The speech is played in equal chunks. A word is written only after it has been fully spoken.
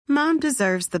Mom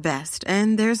deserves the best,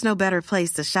 and there's no better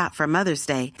place to shop for Mother's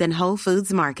Day than Whole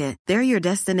Foods Market. They're your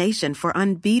destination for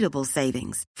unbeatable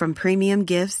savings, from premium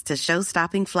gifts to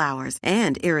show-stopping flowers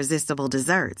and irresistible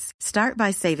desserts. Start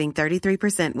by saving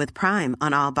 33% with Prime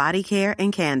on all body care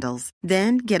and candles.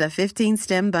 Then get a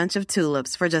 15-stem bunch of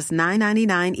tulips for just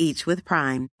 $9.99 each with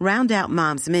Prime. Round out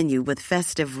Mom's menu with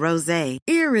festive rosé,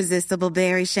 irresistible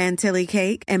berry chantilly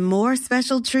cake, and more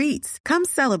special treats. Come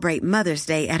celebrate Mother's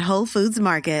Day at Whole Foods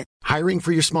Market. Hiring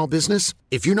for your small business?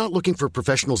 If you're not looking for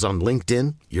professionals on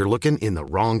LinkedIn, you're looking in the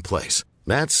wrong place.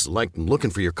 That's like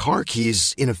looking for your car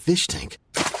keys in a fish tank.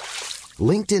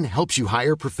 LinkedIn helps you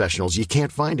hire professionals you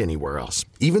can't find anywhere else,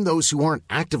 even those who aren't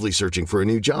actively searching for a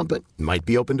new job but might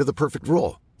be open to the perfect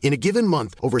role. In a given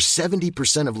month, over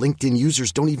 70% of LinkedIn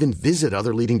users don't even visit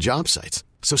other leading job sites.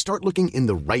 So start looking in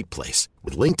the right place.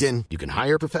 With LinkedIn, you can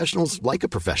hire professionals like a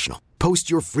professional. Post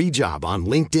your free job on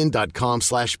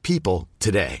linkedin.com/people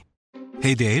today.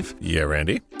 Hey, Dave. Yeah,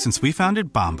 Randy. Since we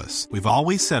founded Bombas, we've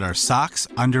always said our socks,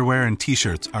 underwear, and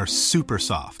T-shirts are super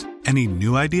soft. Any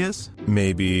new ideas?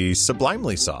 Maybe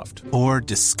sublimely soft. Or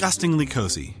disgustingly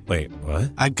cozy. Wait,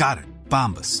 what? I got it.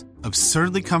 Bombas.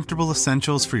 Absurdly comfortable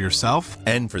essentials for yourself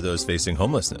and for those facing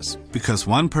homelessness. Because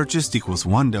one purchased equals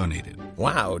one donated.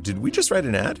 Wow, did we just write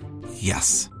an ad?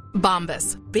 Yes.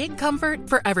 Bombas. Big comfort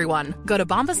for everyone. Go to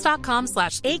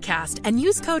bombas.com/ACAST and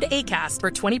use code ACAST for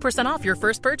 20% off your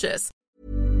first purchase.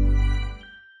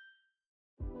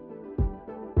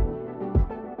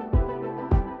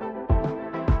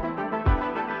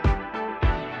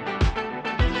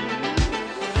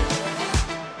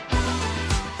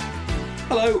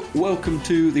 Hello, welcome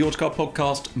to the Autocar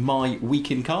Podcast, My Week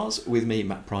in Cars, with me,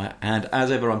 Matt Pryor, and as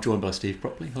ever, I'm joined by Steve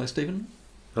Propley. Hello, Stephen.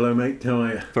 Hello, mate. How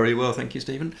are you? Very well, thank you,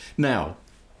 Stephen. Now, a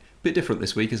bit different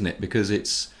this week, isn't it? Because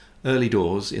it's early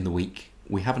doors in the week.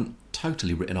 We haven't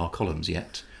totally written our columns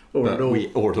yet. Or at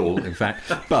all, in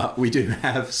fact. But we do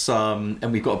have some,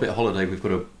 and we've got a bit of holiday we've got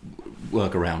to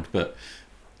work around, but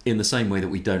in the same way that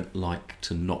we don't like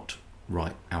to not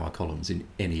write our columns in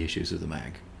any issues of the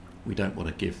mag, we don't want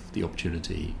to give the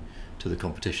opportunity to the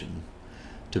competition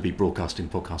to be broadcasting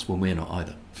podcasts when we're not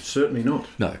either. Certainly not.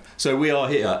 No. So we are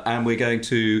here and we're going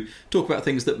to talk about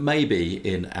things that may be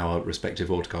in our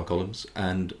respective Autocar columns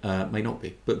and may not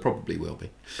be, but probably will be.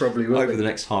 Probably will over be. the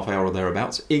next half hour or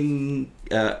thereabouts, and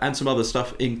some other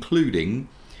stuff, including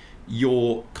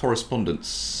your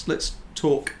correspondence. Let's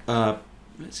talk,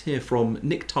 let's hear from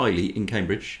Nick Tiley in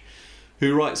Cambridge,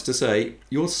 who writes to say,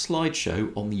 your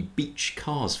slideshow on the Beach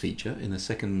Cars feature in the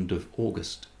 2nd of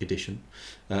August edition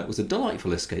was a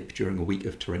delightful escape during a week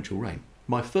of torrential rain.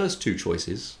 My first two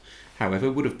choices,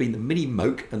 however, would have been the Mini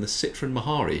Moke and the Citroen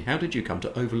Mahari. How did you come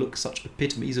to overlook such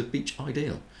epitomes of beach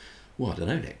ideal? Well, I don't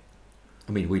know, Nick.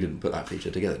 I mean, we didn't put that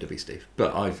feature together, did we, Steve?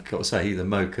 But I've got to say, the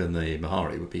Moke and the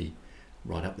Mahari would be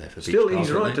right up there for Still, beach cars.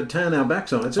 Still, he's right to tan our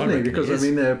backsides, isn't he? Because,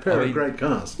 they're a pair of great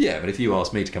cars. Yeah, but if you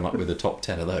asked me to come up with a top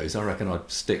 10 of those, I reckon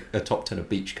I'd stick a top 10 of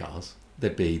beach cars.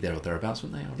 They'd be there or thereabouts,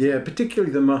 wouldn't they? Yeah,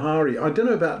 particularly the Mahari. I don't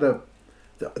know about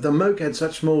the Moke had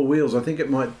such small wheels. I think it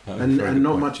might, and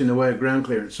not much in the way of ground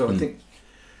clearance. So I think,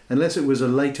 unless it was a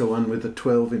later one with the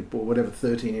 12-inch or whatever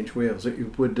 13-inch wheels,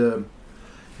 it would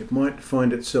it might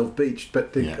find itself beached.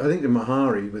 But I think the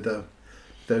Mahari with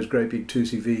those great big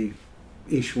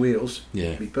 2CV-ish wheels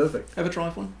would be perfect. Ever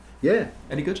drive one? Yeah.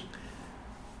 Any good?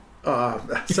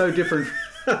 So different,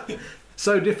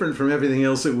 so different from everything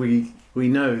else that we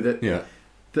know that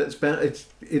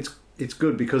it's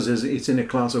good because it's in a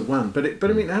class of one. But I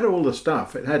mean, it had all the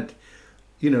stuff. It had,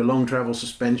 long travel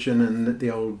suspension and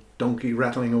the old donkey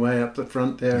rattling away up the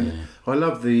front there. And I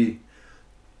love the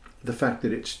fact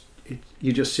that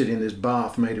you just sit in this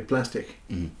bath made of plastic.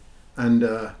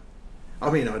 And I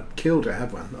mean, I'd kill to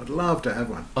have one. I'd love to have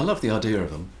one. I love the idea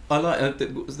of them. I like.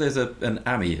 There's an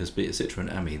Ami a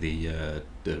Citroen Ami, the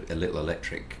little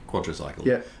electric quadricycle.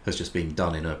 Yeah. Has just been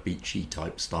done in a beachy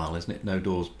type style, isn't it? No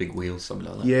doors, big wheels, something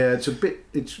like that. Yeah, it's a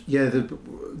bit.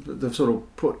 They've sort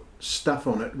of put stuff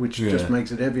on it, which just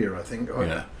makes it heavier. I think.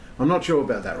 I'm not sure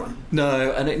about that one.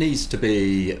 No, and it needs to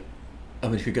be. I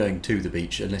mean, if you're going to the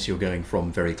beach, unless you're going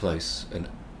from very close and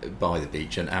by the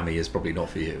beach, and Ami is probably not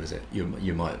for you, is it? You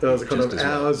might. That was kind of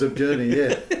hours of journey,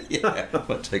 yeah. Yeah, it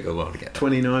might take a while to get there.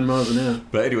 29 miles an hour.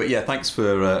 But anyway, thanks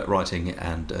for writing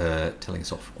and telling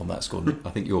us off on that score. I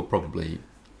think you're probably.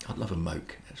 I'd love a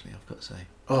Moke, actually. I've got to say.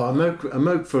 Oh, a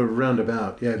Moke for a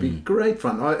roundabout. Yeah, it'd be great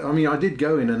fun. I mean, I did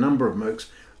go in a number of Mokes.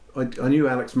 I knew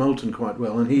Alex Moulton quite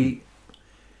well, and he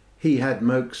had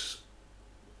Mokes.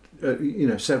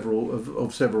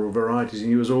 Several varieties, and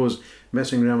he was always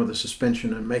messing around with the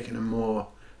suspension and making them more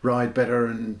ride better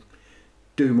and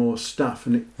do more stuff,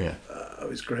 and Yeah. it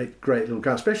was great little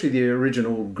car, especially the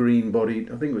original green body.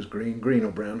 I think it was green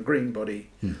or brown, green body,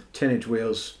 10-inch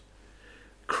wheels,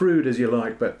 crude as you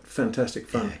like, but fantastic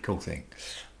fun. Yeah, cool thing.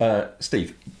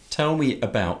 Steve, tell me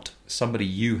about somebody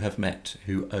you have met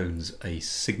who owns a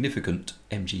significant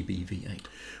MGB V8.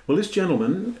 Well, this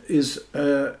gentleman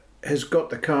has got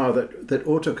the car that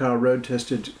Autocar road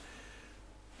tested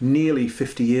nearly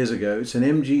 50 years ago. It's an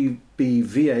MGB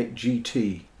V8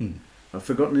 GT. I've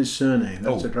forgotten his surname.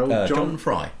 That's John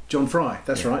Fry. John Fry,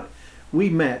 that's right. We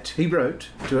met, he wrote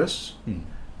to us,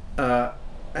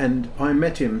 and I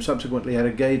met him subsequently at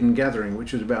a Gaydon gathering,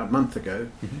 which was about a month ago.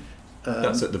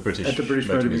 That's at the British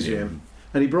Motor Museum.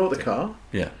 And he brought the car,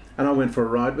 and I went for a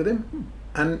ride with him,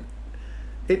 and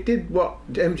it did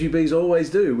what MGBs always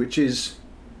do, which is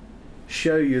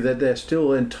show you that they're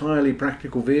still entirely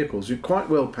practical vehicles. You're quite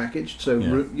well packaged, so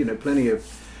plenty of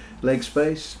leg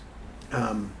space.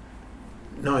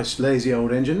 Nice lazy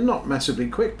old engine, not massively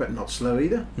quick, but not slow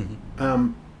either.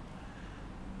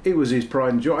 It was his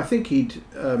pride and joy. I think he'd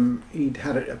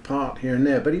had it apart here and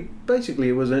there, but it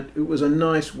was a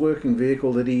nice working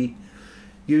vehicle that he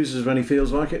uses when he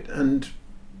feels like it, and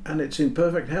it's in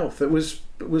perfect health. It was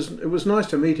nice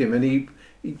to meet him, and he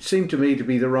seemed to me to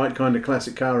be the right kind of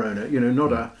classic car owner.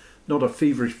 Not a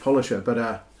feverish polisher, but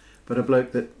a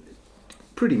bloke that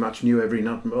pretty much knew every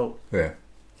nut and bolt. Yeah,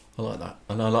 I like that,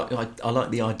 and I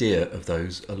like the idea of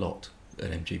those a lot.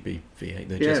 An MGB V8,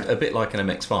 they're just a bit like an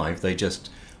MX-5. They just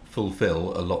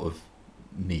fulfil a lot of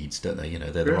needs, don't they?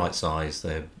 They're the right size,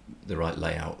 they're the right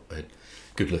layout, they're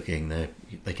good looking.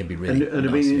 They can be really and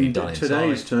nicely in done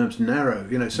today's inside. terms, narrow.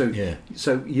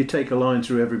 So you take a line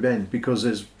through every bend because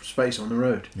there's space on the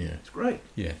road. Yeah, it's great.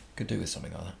 Yeah, could do with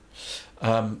something like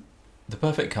that. The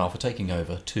perfect car for taking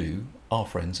over to our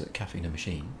friends at Caffeine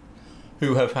Machine,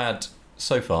 who have had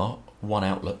so far one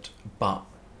outlet, but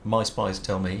my spies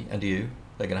tell me, and you,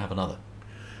 they're going to have another.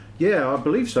 Yeah, I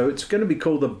believe so. It's going to be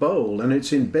called the Bowl, and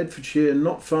it's in Bedfordshire,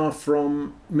 not far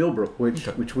from Millbrook,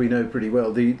 which we know pretty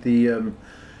well. The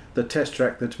test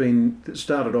track that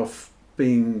started off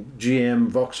being GM,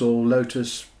 Vauxhall,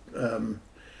 Lotus,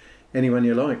 anyone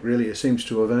you like. Really, it seems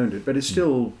to have owned it, but it's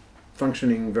still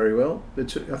functioning very well.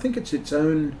 I think it's its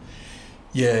own.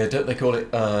 Yeah, don't they call it?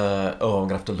 I'm going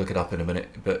to have to look it up in a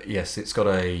minute. But yes, it's got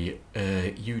a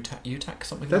UTAC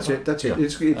something. That's like it. That. That's it.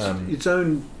 It's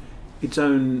its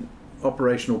own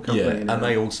operational company. Yeah, and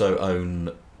they also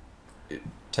own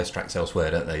test tracks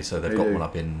elsewhere, don't they? So they've got one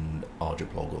up in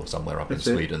Arjeplog or somewhere up in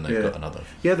Sweden. They've got another.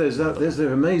 Yeah, there's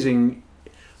the amazing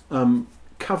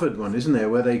covered one, isn't there?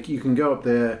 Where you can go up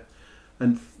there,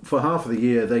 and for half of the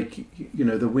year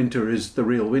the winter is the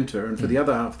real winter, and for the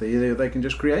other half of the year they can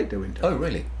just create the winter. Oh,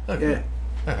 really? Oh, yeah.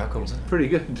 Oh, how cool is that? Pretty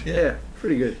good. Yeah,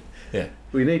 pretty good. Yeah.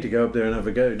 We need to go up there and have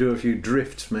a go, do a few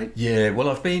drifts, mate. Yeah. Well,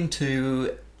 I've been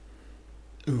to.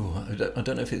 I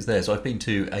don't know if it's there. So I've been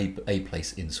to a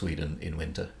place in Sweden in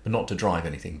winter, but not to drive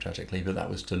anything tragically. But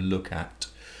that was to look at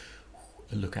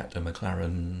a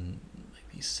McLaren,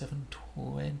 maybe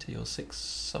 720 or 6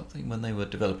 something when they were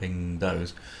developing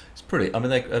those. It's pretty. I mean,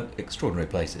 they're extraordinary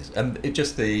places, and it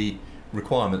just the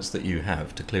requirements that you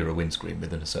have to clear a windscreen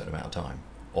within a certain amount of time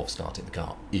of starting the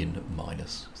car in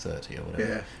minus 30 or whatever.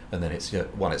 Yeah. And then it's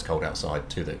one, it's cold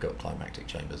outside. Two, they've got climactic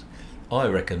chambers. I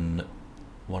reckon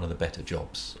one of the better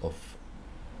jobs of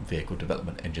vehicle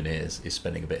development engineers is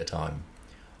spending a bit of time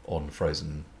on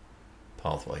frozen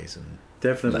pathways and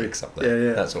lakes up there.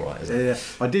 Yeah. That's all right, isn't it? Yeah.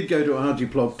 I did go to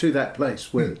Arjeplog, to that place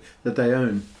that they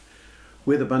own,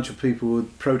 with a bunch of people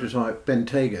with prototype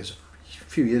Bentegas a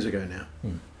few years ago now.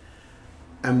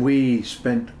 And we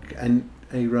spent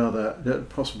a rather,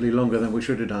 possibly longer than we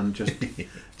should have done,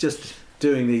 just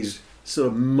doing these sort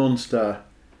of monster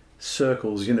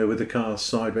circles, with the car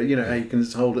sideways. How you can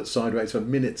hold it sideways for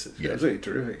minutes. It's absolutely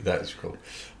terrific. That's cool.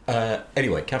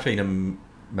 Anyway, Caffeine and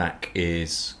Mac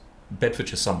is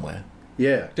Bedfordshire somewhere.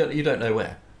 Yeah. You don't know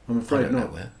where? I'm afraid I don't not.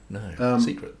 know where. No.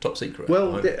 Top secret.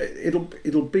 Well,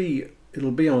 it'll be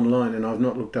online, and I've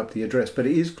not looked up the address, but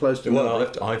it is close to.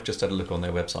 Well, I've just had a look on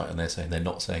their website, and they're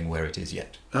not saying where it is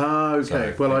yet. Ah,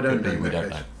 okay. So I don't know. We don't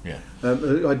know. Yeah.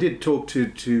 I did talk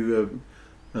to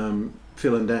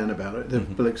Phil and Dan about it, the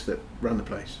blokes that run the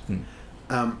place,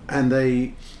 and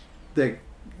they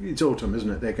it's autumn, isn't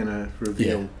it? They're going to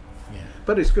reveal. Yeah.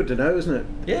 But it's good to know, isn't it?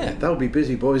 Yeah. They'll be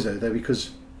busy boys though,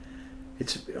 because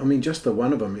just the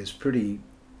one of them is pretty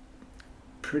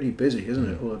busy,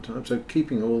 isn't it, all the time? So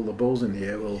keeping all the balls in the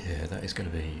air will. Yeah, that is going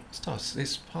to be.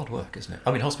 It's hard work, isn't it?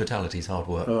 I mean, hospitality is hard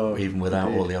work, even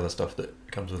without all the other stuff that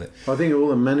comes with it. I think all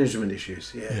the management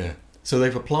issues. Yeah. So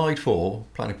they've applied for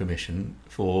planning permission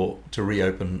to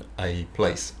reopen a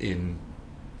place in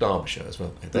Derbyshire as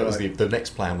well. That was the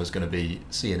next plan was going to be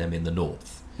C&M in the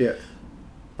north. Yeah.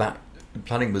 That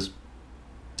planning was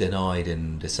denied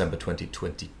in December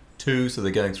 2022, so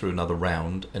they're going through another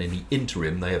round, and in the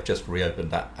interim they have just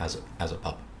reopened that as a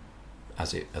pub,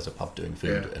 as a pub doing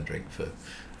food and drink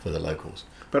for the locals.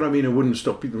 But I mean, it wouldn't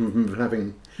stop them from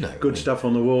having good stuff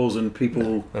on the walls and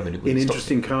people in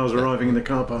interesting cars arriving in the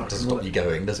car park. It doesn't stop you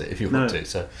going, does it, if you want to?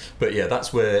 So, but yeah,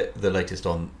 that's where the latest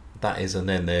on that is, and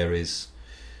then there is.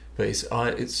 But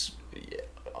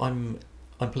I'm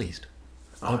pleased.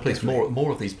 I'm pleased.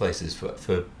 More of these places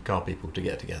for car people to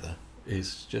get together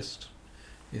is just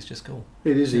cool.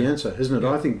 It is the answer, isn't it?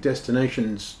 Yeah. I think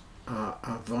destinations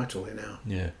are vital in our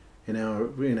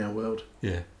world.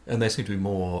 Yeah, and there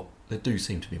do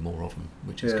seem to be more of them,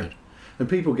 which is good. And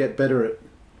people get better at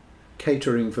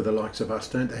catering for the likes of us,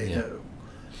 don't they? Yeah.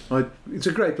 It's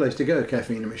a great place to go.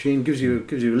 Caffeine Machine gives you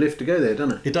a lift to go there,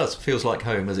 doesn't it? It does. Feels like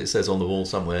home, as it says on the wall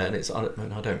somewhere. And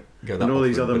I don't go that. And all often,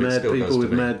 these other mad people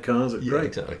with mad cars are great.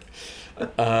 Exactly.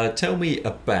 Tell me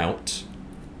about,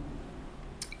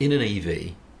 in an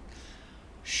EV,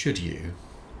 should you?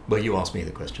 Well, you asked me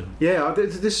the question. Yeah,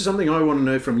 this is something I want to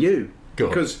know from you. Go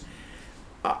on. Because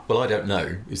well, I don't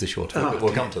know is the short of it, but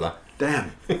we'll come to that.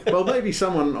 Damn. Well, maybe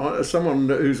someone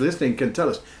who's listening can tell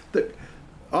us that.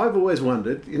 I've always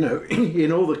wondered,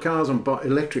 in all the cars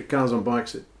electric cars on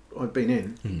bikes that I've been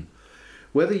in,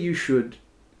 whether you should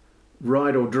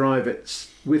ride or drive it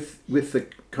with the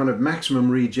kind of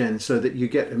maximum regen so that you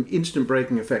get an instant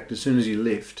braking effect as soon as you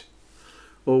lift,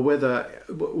 or whether,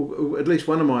 at least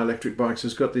one of my electric bikes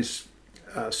has got this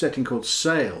setting called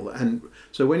sail, and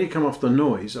so when you come off the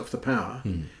noise, off the power,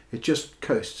 it just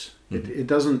coasts. It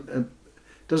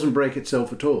doesn't brake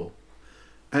itself at all.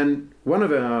 And one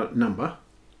of our number,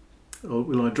 or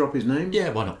will I drop his name? Yeah,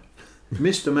 why not?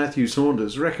 Mr. Matthew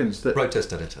Saunders reckons that...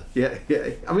 Protest editor. Yeah.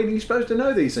 I mean, he's supposed to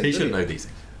know these things. He should know these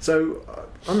things. So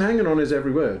I'm hanging on his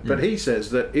every word. But he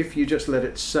says that if you just let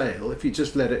it sail, if you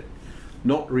just let it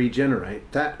not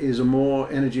regenerate, that is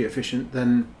more energy efficient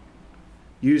than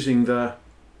using the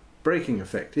braking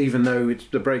effect, even though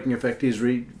the braking effect is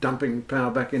dumping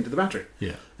power back into the battery.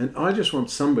 Yeah. And I just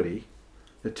want somebody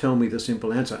to tell me the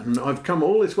simple answer. And I've come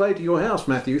all this way to your house,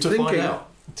 Matthew, to find out.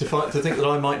 To think that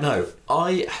I might know.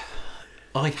 I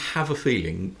have a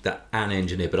feeling that an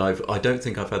engineer, but I don't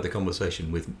think I've had the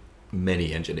conversation with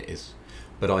many engineers,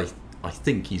 but I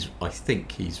think he's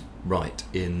right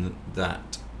in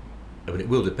that. I mean, it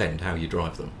will depend how you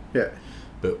drive them. Yeah.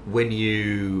 But when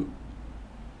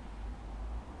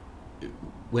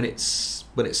it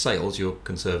sails, you're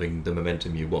conserving the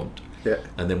momentum you want. Yeah.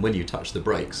 And then when you touch the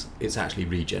brakes, it's actually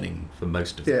regenning for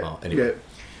most of the part anyway. Yeah.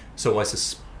 So I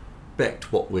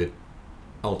suspect what we're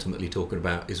ultimately talking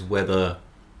about is whether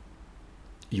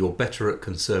you're better at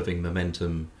conserving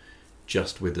momentum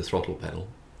just with the throttle pedal,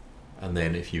 and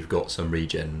then if you've got some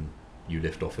regen, you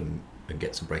lift off and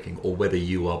get some braking, or whether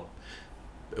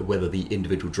the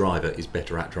individual driver is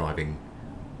better at driving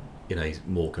in a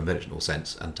more conventional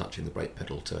sense and touching the brake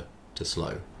pedal to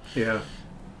slow. Yeah.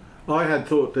 I had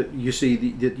thought that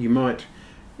that you might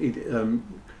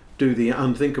do the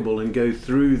unthinkable and go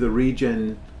through the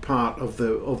regen part of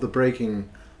the braking,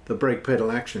 the brake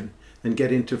pedal action, and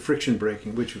get into friction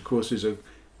braking, which of course is a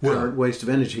waste of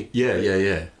energy.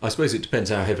 Yeah. I suppose it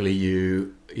depends how heavily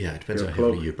you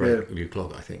brake, you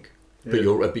clog, I think. Yeah. But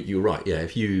you're right. Yeah,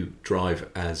 if you drive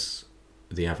as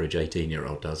the average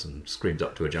 18-year-old does and screams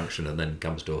up to a junction and then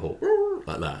comes to a halt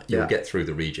like that, you'll get through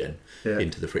the regen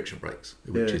into the friction brakes,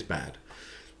 which is bad.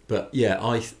 But yeah,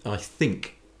 I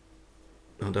think,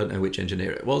 I don't know which engineer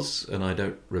it was, and I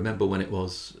don't remember when it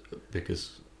was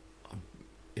because I'm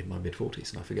in my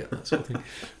mid-40s and I forget that sort of thing.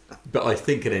 But I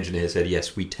think an engineer said,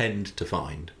 yes, we tend to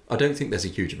find, I don't think there's a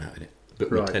huge amount in it,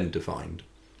 but we tend to find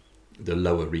the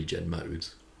lower regen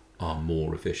modes are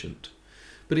more efficient.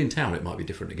 But in town it might be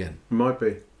different again. Might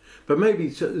be. But maybe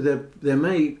there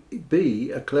may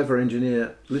be a clever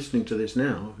engineer listening to this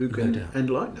now who can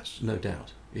enlighten us. No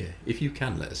doubt. Yeah, if you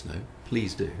can let us know,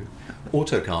 please do.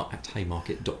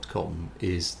 autocar@haymarket.com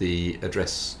is the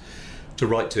address to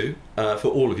write to for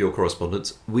all of your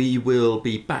correspondence. We will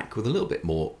be back with a little bit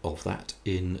more of that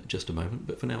in just a moment,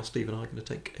 but for now, Steve and I are going to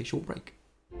take a short break.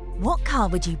 What car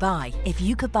would you buy if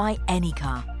you could buy any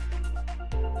car?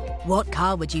 What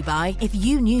car would you buy if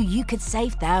you knew you could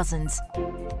save thousands?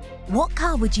 What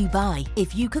car would you buy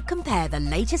if you could compare the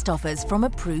latest offers from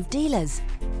approved dealers?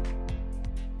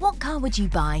 What car would you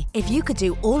buy if you could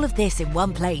do all of this in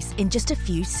one place in just a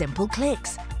few simple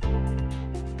clicks?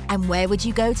 And where would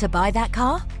you go to buy that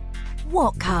car?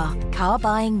 What Car? Car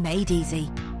buying made easy.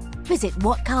 Visit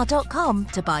whatcar.com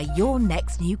to buy your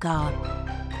next new car.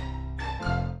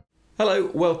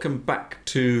 Hello, welcome back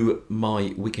to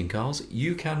my Week in Cars.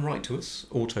 You can write to us,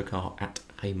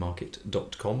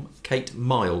 autocar@haymarket.com. Kate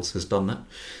Miles has done that.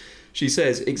 She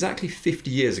says, exactly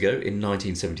 50 years ago, in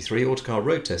 1973, Autocar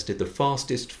road tested the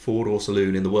fastest four-door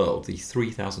saloon in the world, the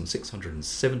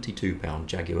 3,672-pound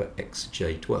Jaguar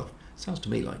XJ12. Sounds to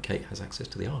me like Kate has access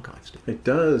to the archives. It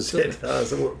does. It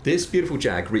does. This beautiful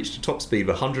Jag reached a top speed of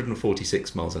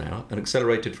 146 miles an hour and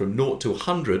accelerated from 0 to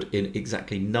 100 in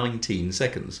exactly 19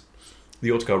 seconds.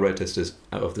 The Autocar road testers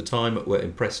of the time were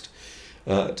impressed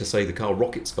to say the car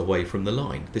rockets away from the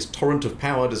line. This torrent of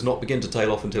power does not begin to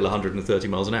tail off until 130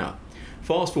 miles an hour.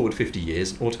 Fast forward 50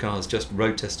 years, Autocar has just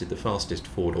road tested the fastest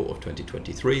four-door of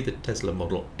 2023, the Tesla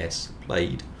Model S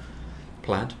Plaid,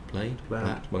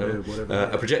 whatever.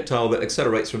 A projectile that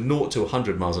accelerates from 0 to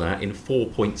 100 miles an hour in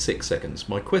 4.6 seconds.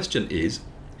 My question is,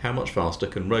 how much faster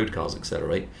can road cars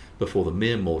accelerate before the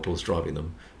mere mortals driving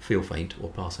them feel faint or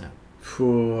pass out?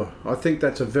 I think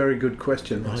that's a very good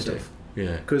question myself.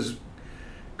 Yeah. Because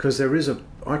there is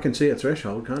I can see a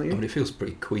threshold, can't you? I mean, it feels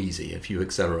pretty queasy if you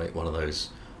accelerate one of those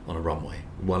on a runway.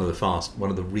 One of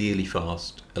the really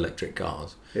fast electric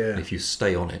cars. Yeah. And if you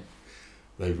stay on it,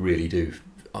 they really do.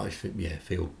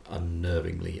 Feel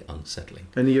unnervingly unsettling.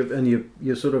 And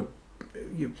your sort of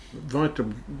your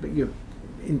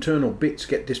internal bits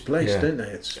get displaced, don't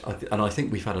they? And I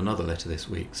think we've had another letter this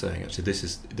week saying actually this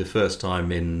is the first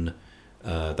time in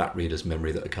that reader's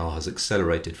memory that a car has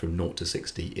accelerated from 0 to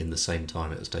 60 in the same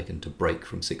time it has taken to brake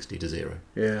from 60 to 0.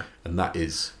 Yeah. And that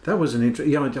was an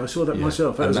interesting. Yeah, I saw that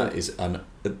myself. I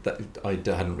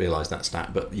hadn't realised that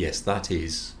stat, but yes, that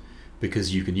is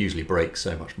because you can usually brake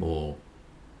so much more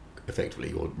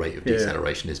effectively. Your rate of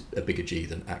deceleration is a bigger G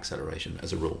than acceleration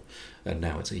as a rule, and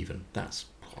now it's even. That's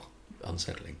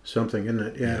unsettling. Something, isn't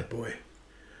it? Yeah. Boy.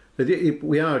 But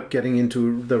we are getting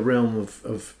into the realm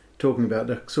of talking about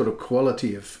the sort of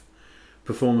quality of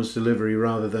performance delivery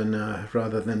rather than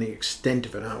the extent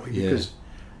of it, aren't we? Because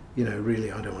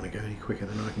really, I don't want to go any quicker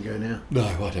than I can go now. No,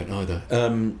 I don't either.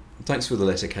 Thanks for the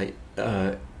letter, Kate.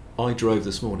 I drove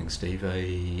this morning, Steve,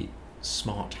 a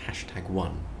smart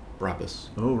 #1 Brabus.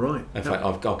 Oh, right. In fact,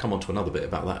 I'll come on to another bit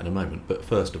about that in a moment. But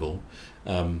first of all,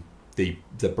 the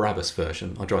Brabus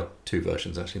version. I drive two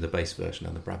versions actually, the base version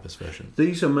and the Brabus version.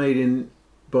 These are made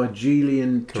by Geely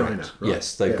in China. Right?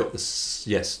 Yes, they've got this.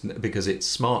 Yes, because it's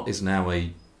Smart is now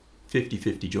a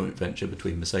 50-50 joint venture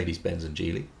between Mercedes-Benz and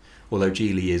Geely. Although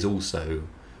Geely is also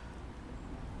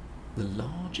the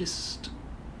largest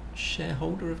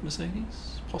shareholder of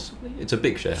Mercedes, possibly. It's a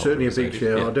big shareholder. Certainly a big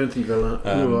share. Yeah. I don't think they'll. I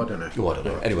don't know. I don't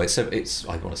know. Anyway, so it's.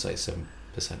 I want to say 7%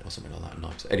 or something like that.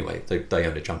 9%. Anyway, they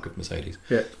own a chunk of Mercedes.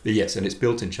 Yeah. But yes, and it's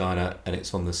built in China, and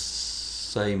it's on the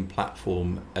same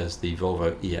platform as the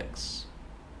Volvo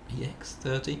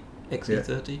EX30,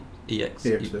 XE30,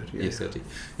 EX30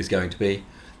 is going to be.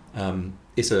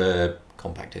 It's a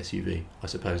compact SUV, I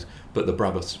suppose, but the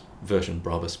Brabus version,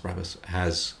 Brabus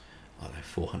has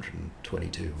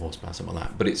 422 horsepower, something like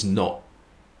that. But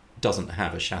doesn't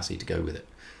have a chassis to go with it,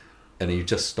 and you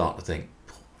just start to think,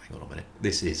 hang on a minute,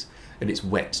 and it's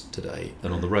wet today,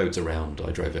 and on the roads around,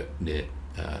 I drove it near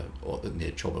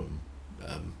Chobham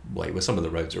Way, where some of the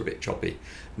roads are a bit choppy,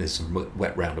 and there's some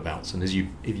wet roundabouts, and if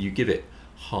you give it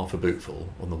half a bootful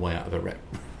on the way out of a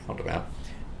roundabout,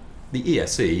 the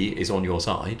ESC is on your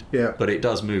side, but it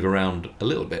does move around a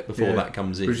little bit before that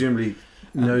comes in. Presumably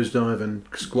nosedive and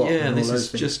squat. Yeah, and this all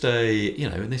is those just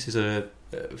and this is a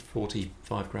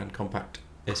 45 grand compact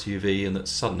SUV, and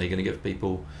that's suddenly going to give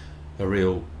people a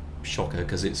real shocker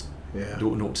because it's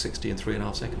 0 to 60 in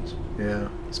 3.5 seconds. Yeah,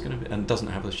 it's going to be, and doesn't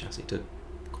have the chassis to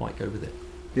quite go with it.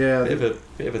 Yeah,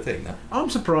 bit of a thing. That I'm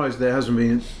surprised there hasn't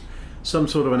been some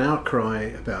sort of an outcry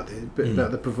about it,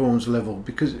 about the performance level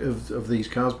because of these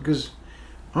cars. Because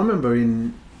I remember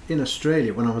in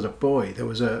Australia when I was a boy, there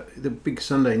was the big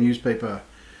Sunday newspaper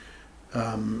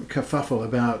kerfuffle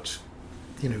about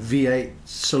V8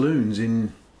 saloons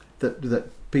that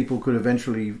people could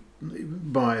eventually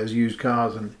buy as used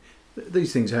cars, and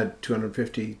these things had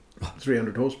 250,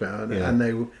 300 horsepower, and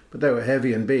they were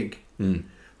heavy and big.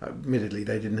 Admittedly,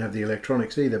 they didn't have the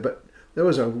electronics either, but there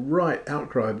was a right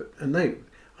outcry. And I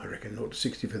reckon 0 to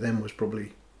 60 for them was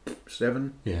probably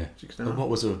 7. Yeah. 6.5. And what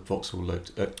was a Vauxhall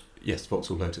Lotus?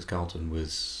 Vauxhall Lotus Carlton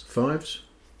was 5s.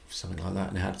 Something like that,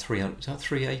 and it had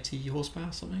 380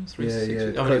 horsepower, something.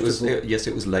 360. I mean, it was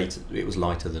it was later. It was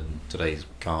lighter than today's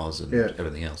cars and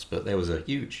everything else, but there was a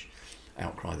huge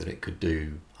outcry that it could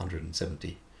do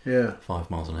 175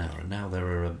 miles an hour, and now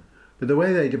there are. But the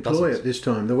way they deploy it this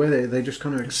time, the way they just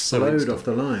kind of explode off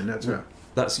the line. That's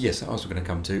yes. I was going to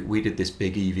come to. We did this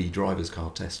big EV driver's car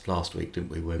test last week,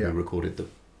 didn't we? Where we recorded the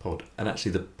pod, and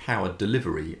actually the power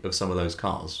delivery of some of those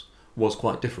cars was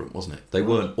quite different, wasn't it? They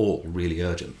weren't all really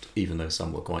urgent, even though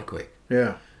some were quite quick.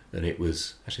 Yeah. And it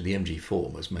was actually the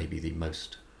MG4 was maybe the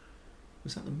most.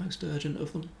 Was that the most urgent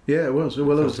of them? Yeah, it was.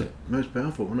 Well, it was the most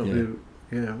powerful one.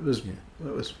 Yeah. It was.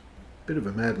 Well, it was a bit of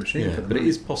a mad machine for them. But it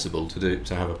is possible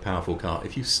to have a powerful car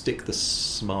if you stick the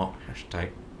smart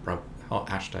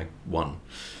 #1,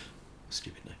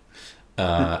 stupid name,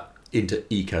 into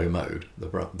eco mode, the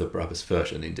Brabus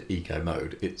version into eco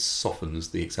mode. It softens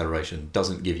the acceleration,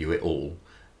 doesn't give you it all.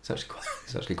 It's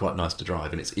actually quite nice to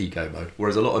drive, and it's eco mode.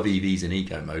 Whereas a lot of EVs in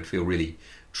eco mode feel really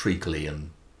treacly and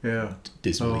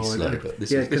dismally slow. But this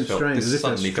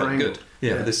suddenly felt good.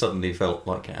 Yeah, this suddenly felt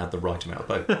like it had the right amount of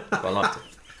boat. I liked it.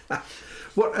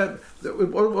 What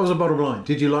was the bottom line?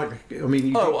 Did you like? I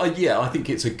mean, I think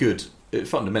it's a good.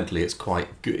 Fundamentally, it's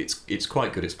quite good. It's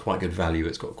quite good. It's quite good value.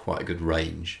 It's got quite a good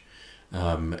range.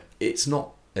 It's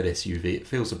not an SUV. It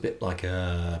feels a bit like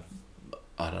a.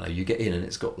 I don't know. You get in and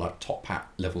it's got like top hat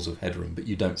levels of headroom, but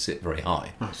you don't sit very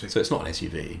high. So it's not an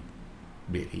SUV.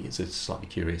 Really, it's a slightly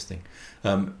curious thing.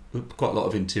 Quite a lot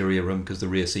of interior room because the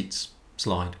rear seats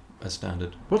slide as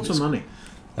standard. What's the money?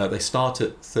 They start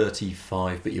at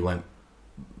 35, but you won't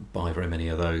buy very many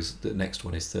of those. The next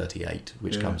one is 38,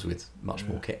 which comes with much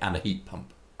more kit and a heat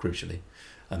pump, crucially,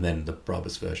 and then the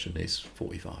Brabus version is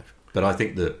 45. But I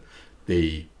think I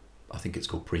think it's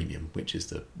called Premium, which is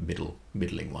the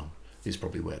middling one, is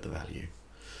probably where the value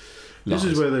lies.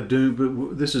 This is where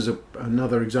this is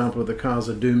another example of the cars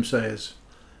the doomsayers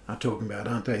are talking about,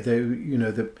 aren't they?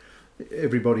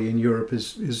 Everybody in Europe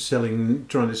is trying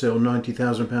to sell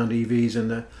 £90,000 EVs,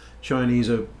 and the Chinese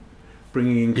are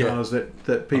bringing in cars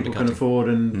that people can afford,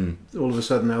 and all of a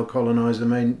sudden they'll colonise the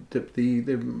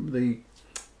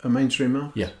mainstream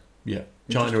market. Yeah.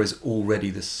 China is already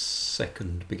the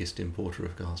second biggest importer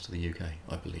of cars to the UK,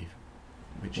 I believe,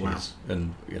 which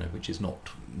is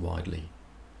not widely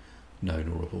known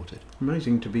or reported.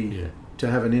 Amazing to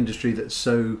have an industry that's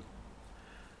so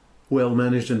well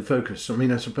managed and focused. I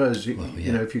mean, I suppose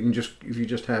if you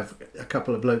just have a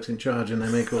couple of blokes in charge and they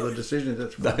make all the decisions,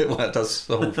 that's fine. It does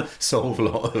solve a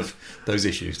lot of those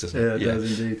issues, doesn't it? Yeah, it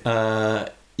does indeed. So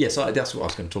that's what I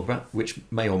was going to talk about, which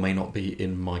may or may not be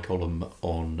in my column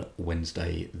on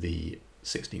Wednesday, the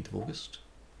 16th of August,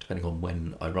 depending on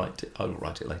when I write it. I will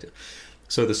write it later.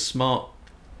 So the smart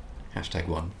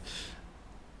 #1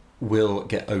 will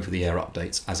get over-the-air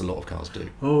updates, as a lot of cars do.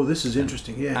 Oh, this is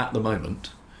interesting. Yeah. At the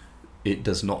moment, it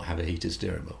does not have a heated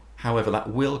steering wheel. However,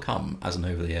 that will come as an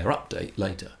over-the-air update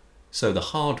later. So the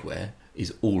hardware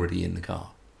is already in the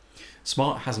car.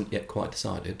 Smart hasn't yet quite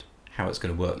decided how it's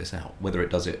going to work this out, whether it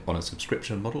does it on a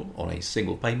subscription model, on a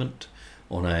single payment,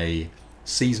 on a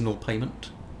seasonal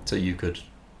payment, so you could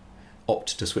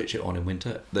opt to switch it on in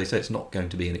winter. They say it's not going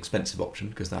to be an expensive option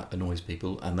because that annoys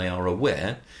people, and they are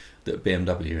aware that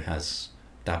BMW has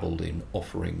dabbled in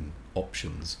offering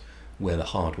options where the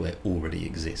hardware already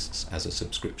exists as a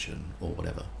subscription or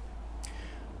whatever.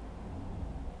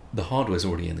 The hardware's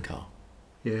already in the car.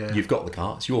 Yeah. You've got the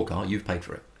car, it's your car, you've paid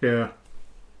for it. Yeah.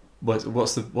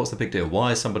 What's the big deal?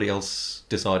 Why is somebody else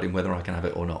deciding whether I can have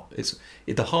it or not?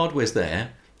 The hardware's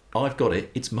there, I've got it,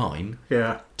 it's mine.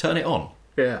 Yeah. Turn it on.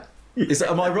 Yeah.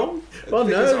 Am I wrong? Well,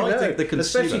 no. I think the consumer,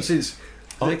 especially since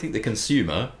I think the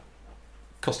consumer,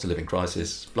 cost of living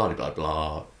crisis, blah blah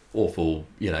blah, awful.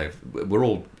 We're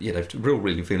all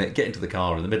really feeling it. Get into the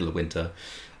car in the middle of winter,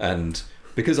 and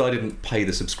because I didn't pay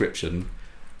the subscription,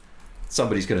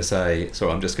 somebody's going to say,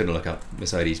 sorry, I'm just going to look up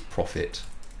Mercedes profit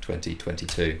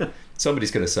 2022.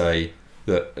 Somebody's going to say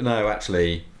that no,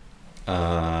 actually,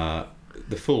 the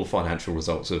full financial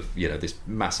results of this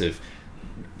massive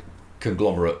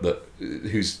conglomerate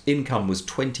whose income was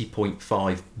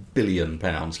 £20.5 billion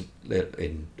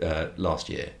in last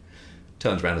year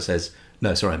turns around and says,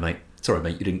 no, sorry mate,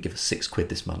 you didn't give us £6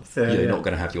 this month. You're not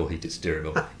going to have your heated steering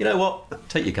wheel. You know what?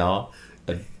 Take your car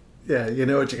and you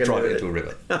know what you're going to drive it into a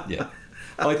river. Yeah.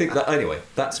 I think that anyway.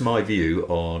 That's my view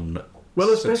on.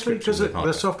 Well, especially because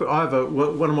the software.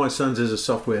 One of my sons is a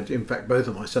software. In fact, both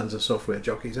of my sons are software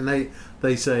jockeys, and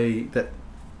they say that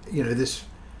this.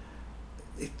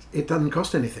 It doesn't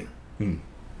cost anything.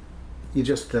 You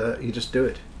just do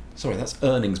it. Sorry, that's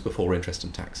earnings before interest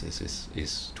and taxes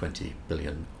is 20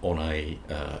 billion on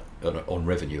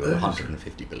revenue of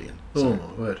 150 billion. So, oh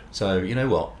my word! So you know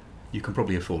what? You can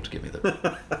probably afford to give me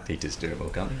the heated steering wheel,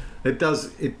 can't you? It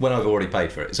does. When I've already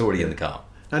paid for it, it's already in the car.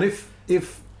 And if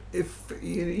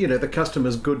the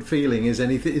customer's good feeling is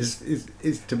anything is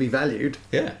to be valued,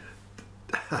 yeah.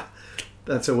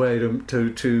 That's a way to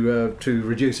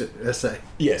reduce it. Let's say.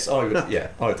 Yes, I would. Yeah,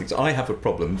 I would think so. I have a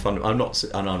problem. I'm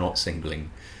not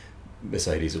singling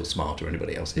Mercedes or Smart or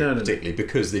anybody else here, No. particularly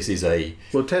because this is a...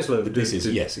 Well, Tesla...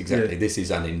 Yes, exactly. Yeah. This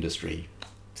is an industry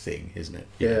thing, isn't it?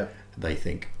 Yeah. They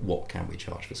think, what can we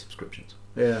charge for subscriptions?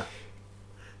 Yeah.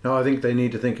 No, I think they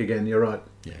need to think again. You're right.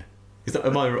 Yeah. Is that?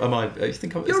 Am I? You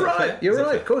think I'm? You're right. Fair? You're Is that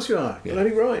right. fair? Of course you are. Yeah.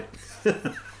 Bloody right.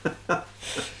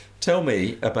 Tell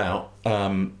me about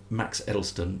Max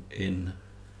Edelston in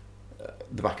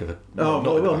the back of a...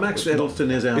 Max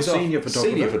Edelston is our senior photographer.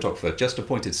 Senior photographer, just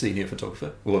appointed senior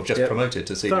photographer. Well, I've just promoted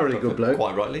to senior thoroughly photographer. Good bloke.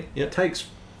 Quite rightly. Yeah. Takes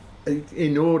an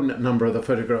inordinate number of the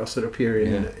photographs that appear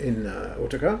in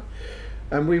Autocar.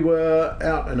 And we were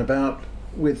out and about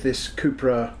with this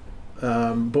Cupra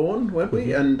Born, weren't we?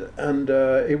 Mm-hmm. And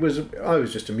I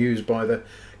was just amused by the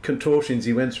contortions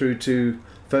he went through to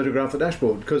photograph the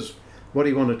dashboard, because what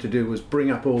he wanted to do was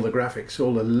bring up all the graphics,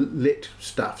 all the lit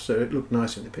stuff, so it looked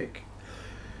nice in the pic.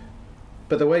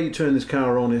 But the way you turn this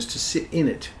car on is to sit in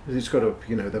it. It's got a,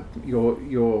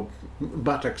 your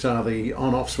buttocks are the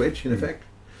on-off switch in effect.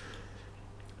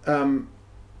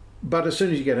 But as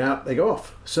soon as you get out, they go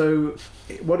off. So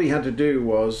what he had to do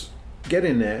was get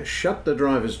in there, shut the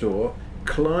driver's door,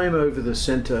 climb over the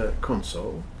centre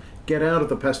console, get out of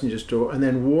the passenger's door, and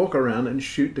then walk around and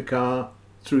shoot the car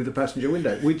through the passenger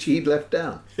window, which he'd left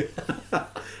down.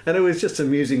 And it was just an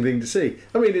amusing thing to see.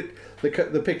 I mean,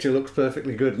 the picture looks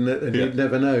perfectly good, and you'd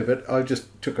never know, but I just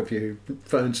took a few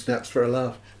phone snaps for a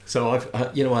laugh. So I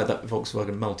had that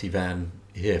Volkswagen multivan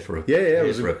here for a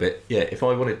bit. Yeah, if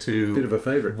I wanted to bit of a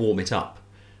favourite, warm it up.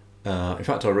 In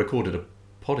fact, I recorded a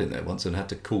pod in there once and had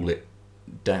to cool it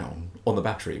down on the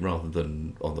battery rather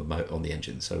than on the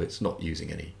engine, so it's not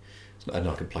using any. And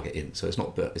I can plug it in, so it's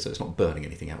not burning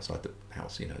anything outside the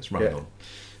house. It's running on,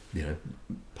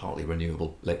 partly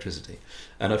renewable electricity.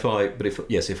 And if I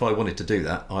wanted to do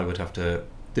that, I would have to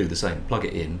do the same. Plug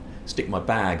it in, stick my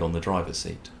bag on the driver's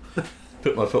seat,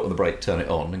 put my foot on the brake, turn it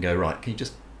on, and go, right, can you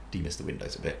just demist the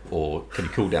windows a bit, or can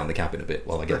you cool down the cabin a bit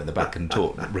while I get in the back and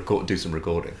do some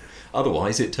recording?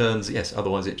 Otherwise it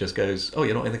just goes, oh,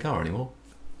 you're not in the car anymore,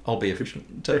 I'll be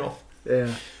efficient, turn off.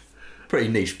 Yeah. Pretty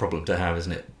niche problem to have,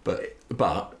 isn't it? But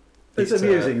it's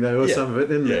amusing though, or some of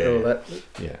it, isn't it? All that.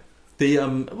 Yeah. The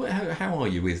how are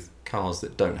you with cars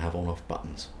that don't have on-off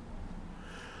buttons?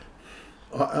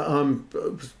 I'm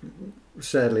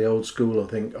sadly old school. I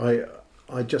think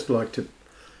I just like to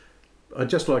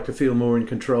feel more in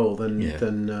control than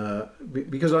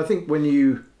because I think when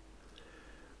you,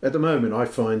 at the moment, I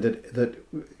find that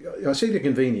I see the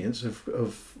convenience of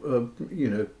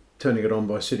turning it on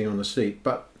by sitting on the seat,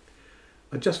 but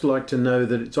I just like to know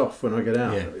that it's off when I get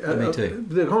out. Yeah, me too.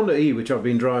 The Honda E, which I've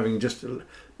been driving, just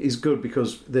is good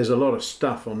because there's a lot of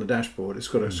stuff on the dashboard. It's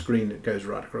got a screen that goes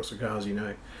right across the car, as you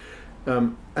know.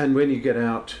 And when you get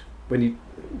out, when you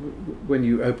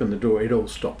open the door, it all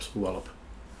stops wallop.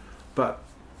 But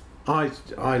I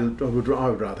would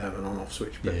rather have an on-off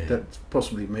switch, but that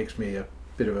possibly makes me a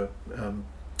bit of a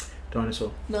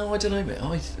dinosaur. No, I don't know, mate.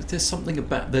 There's something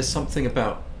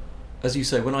about, as you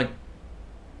say,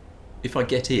 if I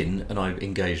get in and I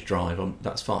engage drive,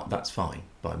 that's fine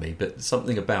by me. But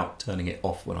something about turning it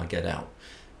off when I get out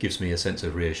gives me a sense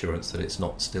of reassurance that it's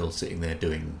not still sitting there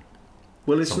doing.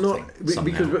 Well, it's not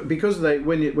because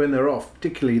when they're off,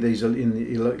 particularly these are in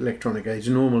the electronic age.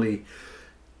 Normally,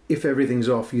 if everything's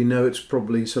off, it's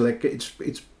probably it's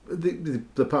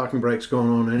the parking brake's gone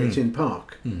on and it's in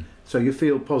park. So you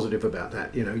feel positive about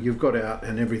that. You've got out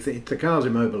and everything. The car's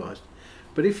immobilised.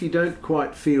 But if you don't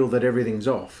quite feel that everything's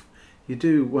off, you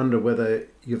do wonder whether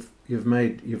you've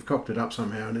cocked it up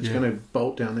somehow and it's going to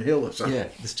bolt down the hill or something. Yeah,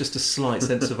 there's just a slight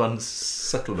sense of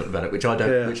unsettlement about it, which I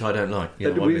don't like.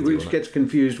 Which gets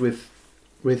confused with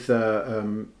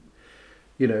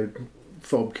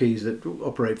fob keys that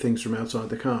operate things from outside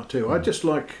the car too. I just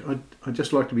like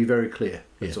to be very clear.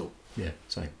 That's all. Yeah,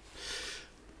 same.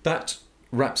 That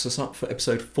wraps us up for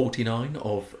episode 49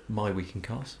 of My Week in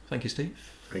Cars. Thank you, Steve.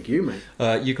 Thank you, mate.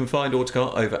 You can find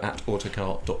Autocar over at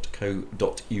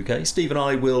autocar.co.uk. Steve and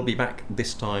I will be back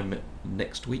this time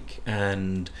next week,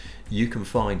 and you can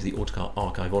find the Autocar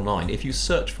Archive online. If you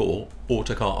search for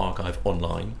Autocar Archive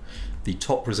online, the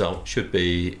top result should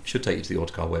take you to the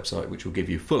Autocar website, which will give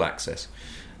you full access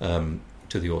to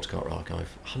the Autocar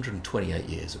Archive. 128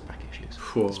 years of back issues.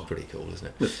 It's pretty cool, isn't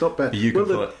it? It's not bad.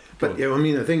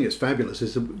 The thing that's fabulous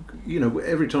is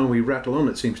every time we rattle on,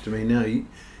 it seems to me now,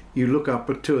 you look up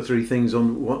at 2 or 3 things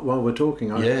on while we're talking.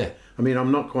 I mean,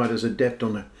 I'm not quite as adept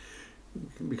on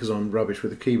because I'm rubbish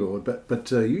with a keyboard,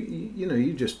 but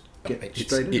you just get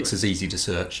straight into it. It's as easy to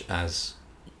search as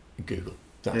Google.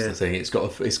 That's the thing. It's got a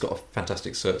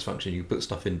fantastic search function. You put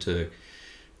stuff into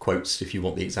quotes if you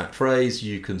want the exact phrase.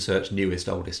 You can search newest,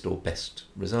 oldest, or best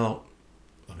result.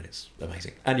 I mean, it's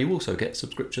amazing. And you also get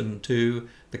subscription to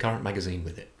the current magazine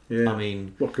with it. Yeah. I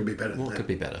mean, what could be better? What could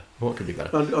be better? What could be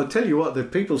better? I'll tell you what. The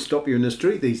people stop you in the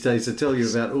street these days to tell you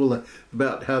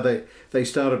about how they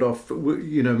started off,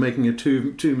 making a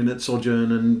 2-minute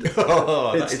sojourn, and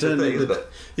it's turned into.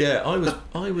 Yeah,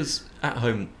 I was at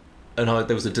home, and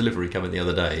there was a delivery coming the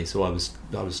other day, so I was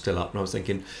still up, and I was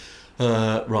thinking,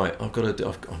 right, I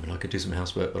could do some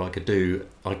housework, but I could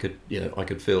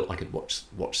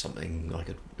watch something. I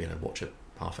could watch a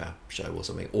half-hour show or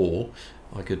something, or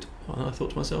I thought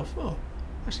to myself,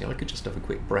 actually I could just have a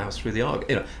quick browse through the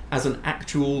Argo, as an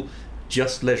actual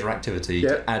just leisure activity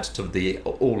to add to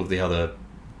all of the other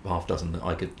half dozen that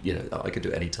I could do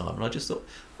at any time. And I just thought,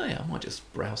 I might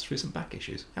just browse through some back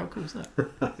issues. How cool is that?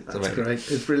 That's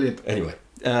great. It's brilliant. Anyway,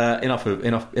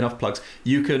 enough plugs.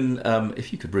 You can,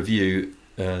 if you could review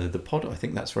the pod, I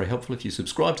think that's very helpful. If you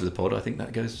subscribe to the pod, I think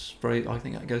that goes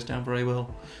down very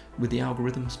well with the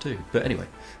algorithms too. But anyway,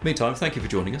 meantime, thank you for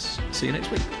joining us. See you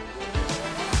next week.